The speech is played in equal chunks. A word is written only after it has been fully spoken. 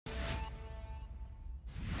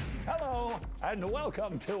Hello, and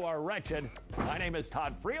welcome to our Wretched. My name is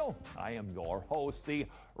Todd Friel. I am your host. The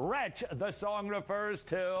wretch the song refers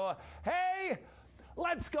to. Hey,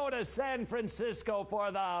 let's go to San Francisco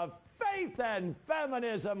for the Faith and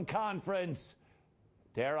Feminism Conference.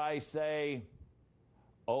 Dare I say,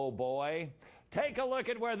 oh boy. Take a look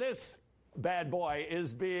at where this bad boy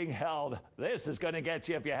is being held. This is going to get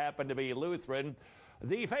you if you happen to be Lutheran.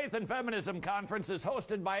 The Faith and Feminism Conference is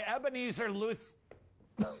hosted by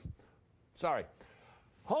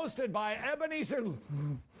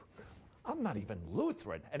I'm not even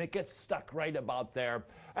Lutheran, and it gets stuck right about there.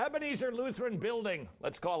 Ebenezer Lutheran Building,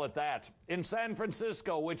 let's call it that, in San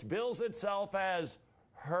Francisco, which bills itself as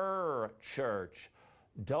her church.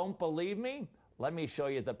 Don't believe me? Let me show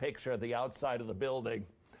you the picture of the outside of the building.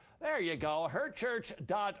 There you go,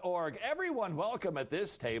 herchurch.org. Everyone welcome at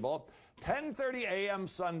this table. 10:30 a.m.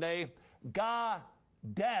 Sunday.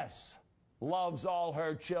 Goddess loves all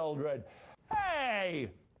her children.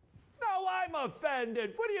 Hey! No, I'm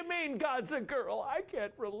offended. What do you mean God's a girl? I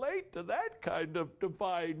can't relate to that kind of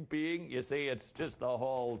divine being. You see, it's just the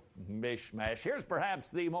whole mishmash. Here's perhaps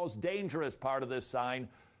the most dangerous part of this sign.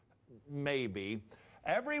 Maybe.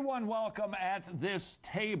 Everyone welcome at this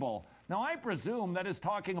table. Now, I presume that is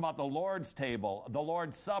talking about the Lord's table, the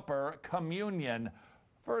Lord's Supper, communion.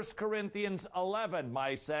 1 Corinthians 11,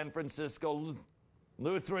 my San Francisco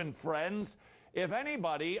Lutheran friends. If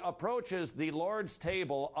anybody approaches the Lord's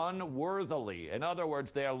table unworthily, in other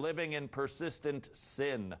words, they are living in persistent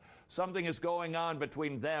sin, something is going on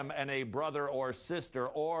between them and a brother or sister,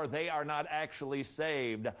 or they are not actually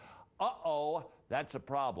saved, that's a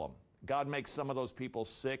problem. God makes some of those people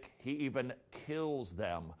sick. He even kills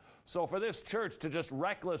them. So for this church to just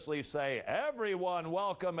recklessly say, everyone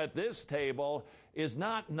welcome at this table, is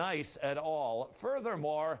not nice at all.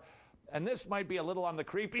 Furthermore, and this might be a little on the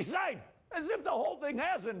creepy side, as if the whole thing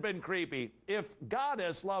hasn't been creepy. If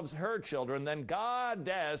Goddess loves her children, then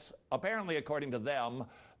Goddess, apparently according to them,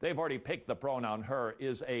 they've already picked the pronoun her,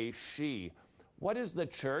 is a she. What is the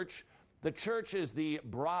church? The church is the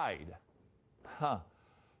bride.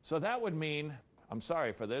 So that would mean, I'm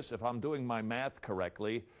sorry for this, if I'm doing my math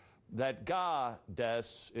correctly, that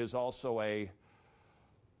Goddess is also a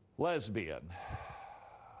lesbian.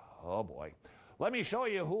 Oh boy. Let me show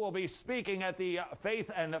you who will be speaking at the Faith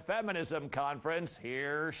and Feminism Conference.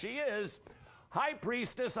 Here she is, High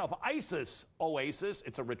Priestess of Isis, Oasis,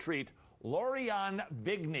 it's a retreat, Lorianne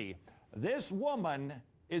Vigny. This woman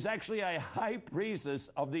is actually a high priestess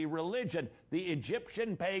of the religion, the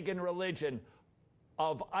Egyptian pagan religion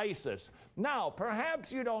of Isis. Now,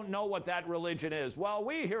 perhaps you don't know what that religion is. Well,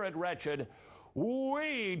 we here at Wretched,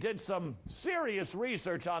 we did some serious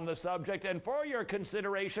research on the subject, and for your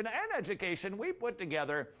consideration and education, we put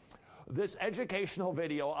together this educational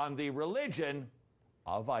video on the religion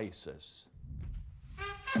of Isis.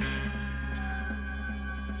 "O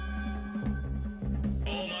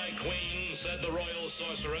my queen," said the royal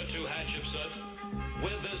sorcerer to Hatshepsut,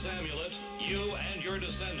 "with this amulet, you and your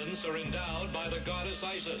descendants are endowed by the goddess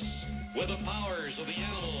Isis with the powers of the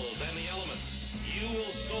animals and the elements. You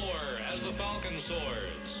will soar as the falcon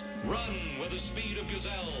soars, run with the speed of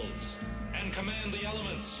gazelles, and command the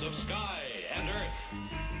elements of sky and earth."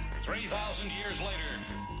 3,000 years later,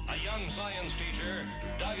 a young science teacher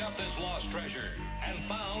dug up this lost treasure and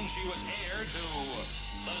found she was heir to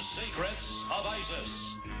the secrets of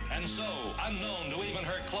Isis. And so, unknown to even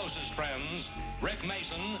her closest friends, Rick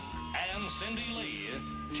Mason and Cindy Lee,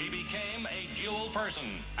 she became a dual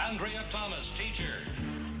person. Andrea Thomas, teacher.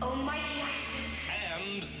 Almighty Isis.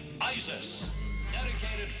 And Isis,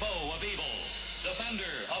 dedicated foe of evil,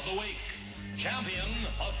 defender of the weak, champion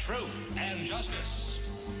of truth and justice.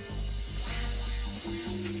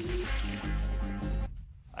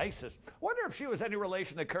 Isis. Wonder if she was any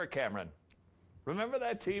relation to Kirk Cameron. Remember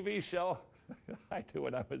that TV show? I do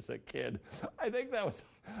when I was a kid. I think that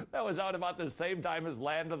was out about the same time as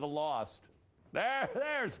Land of the Lost.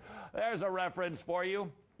 There's a reference for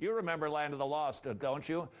you. You remember Land of the Lost, don't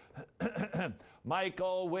you?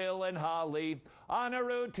 Michael, Will, and Holly on a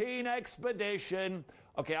routine expedition.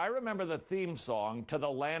 Okay, I remember the theme song to the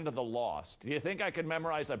Land of the Lost. Do you think I could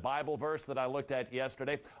memorize a Bible verse that I looked at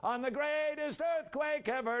yesterday? On the greatest earthquake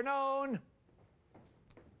ever known.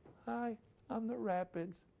 High on the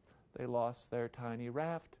rapids, they lost their tiny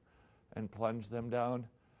raft and plunged them down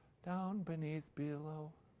beneath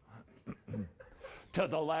below. To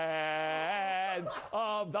the land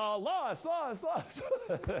of the lost.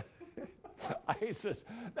 Isis.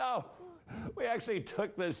 Now, we actually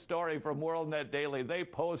took this story from WorldNet Daily. They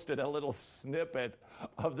posted a little snippet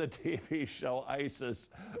of the TV show Isis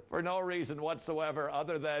for no reason whatsoever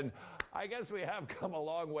other than I guess we have come a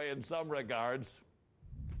long way in some regards.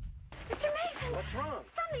 Mr. Mason! What's wrong?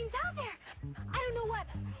 Something's out there. I don't know what.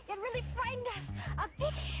 It really frightened us. A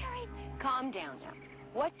big hairy... Calm down now.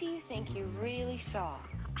 What do you think you really saw?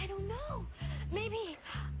 I don't know. Maybe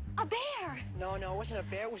a bear. No, it wasn't a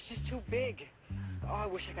bear. It was just too big. Oh, I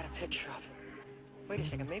wish I got a picture of it. Wait a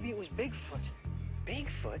second. Maybe it was Bigfoot.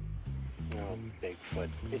 Bigfoot? Oh, Bigfoot.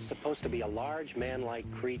 It's supposed to be a large man-like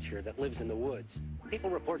creature that lives in the woods. People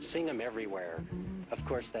report seeing him everywhere. Of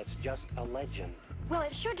course, that's just a legend. Well,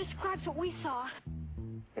 it sure describes what we saw.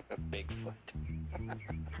 Bigfoot.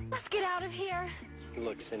 Let's get out of here.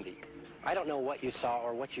 Look, Cindy, I don't know what you saw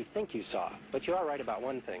or what you think you saw, but you are right about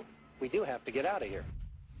one thing. We do have to get out of here.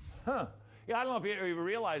 Huh. Yeah, I don't know if you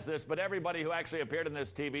realize this, but everybody who actually appeared in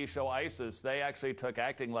this TV show, ISIS, they actually took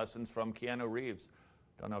acting lessons from Keanu Reeves.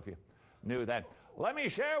 Don't know if you knew that. Let me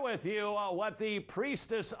share with you what the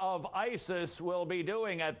Preistess of ISIS will be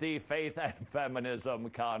doing at the Faith and Feminism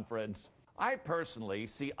Conference. I personally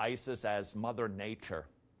see ISIS as Mother Nature,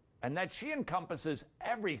 and that she encompasses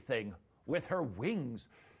everything with her wings.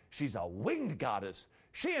 She's a winged goddess.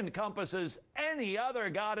 She encompasses any other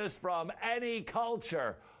goddess from any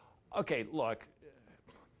culture. Okay, look,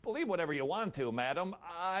 believe whatever you want to, madam.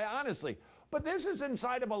 Honestly. But this is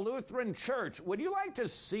inside of a Lutheran church. Would you like to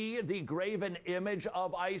see the graven image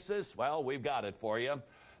of Isis? Well, we've got it for you.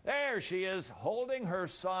 There she is, holding her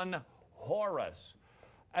son, Horus.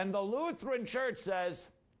 And the Lutheran church says,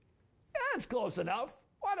 that's close enough.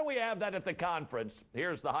 Why don't we have that at the conference?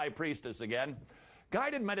 Here's the high priestess again.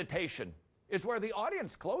 Guided meditation is where the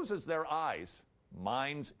audience closes their eyes,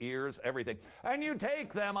 minds, ears, everything, and you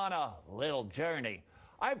take them on a little journey.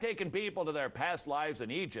 I've taken people to their past lives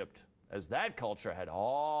in Egypt, as that culture had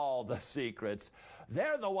all the secrets.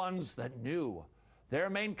 They're the ones that knew. Their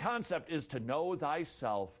main concept is to know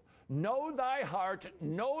thyself, know thy heart,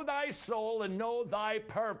 know thy soul, and know thy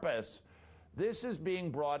purpose. This is being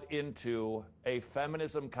brought into a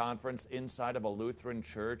feminism conference inside of a Lutheran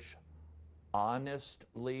church.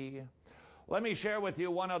 Honestly. Let me share with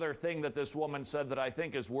you one other thing that this woman said that I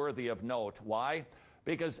think is worthy of note. Why?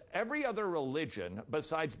 Because every other religion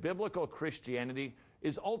besides biblical Christianity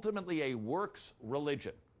is ultimately a works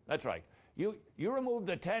religion. That's right. You remove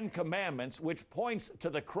the 10 Commandments, which points to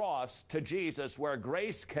the cross, to Jesus, where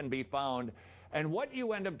grace can be found. And what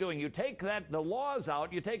you end up doing, you take the laws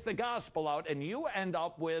out, you take the gospel out, and you end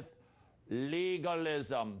up with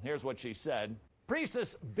legalism. Here's what she said.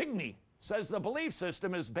 Preistess Vigny says the belief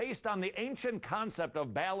system is based on the ancient concept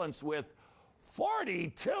of balance with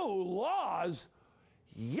 42 laws.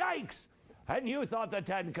 Yikes! And you thought the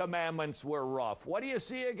 10 Commandments were rough. What do you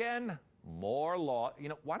see again? More law.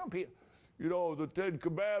 Why don't people... the 10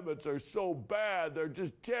 Commandments are so bad. They're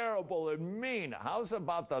just terrible and mean. How's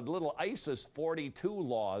about the little ISIS 42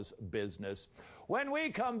 laws business? When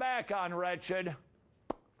we come back on Wretched,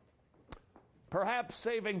 perhaps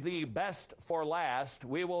saving the best for last,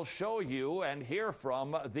 we will show you and hear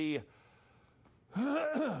from the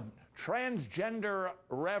transgender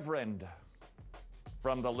reverend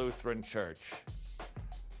from the Lutheran Church.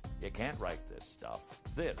 You can't write this stuff.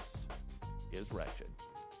 This is Wretched.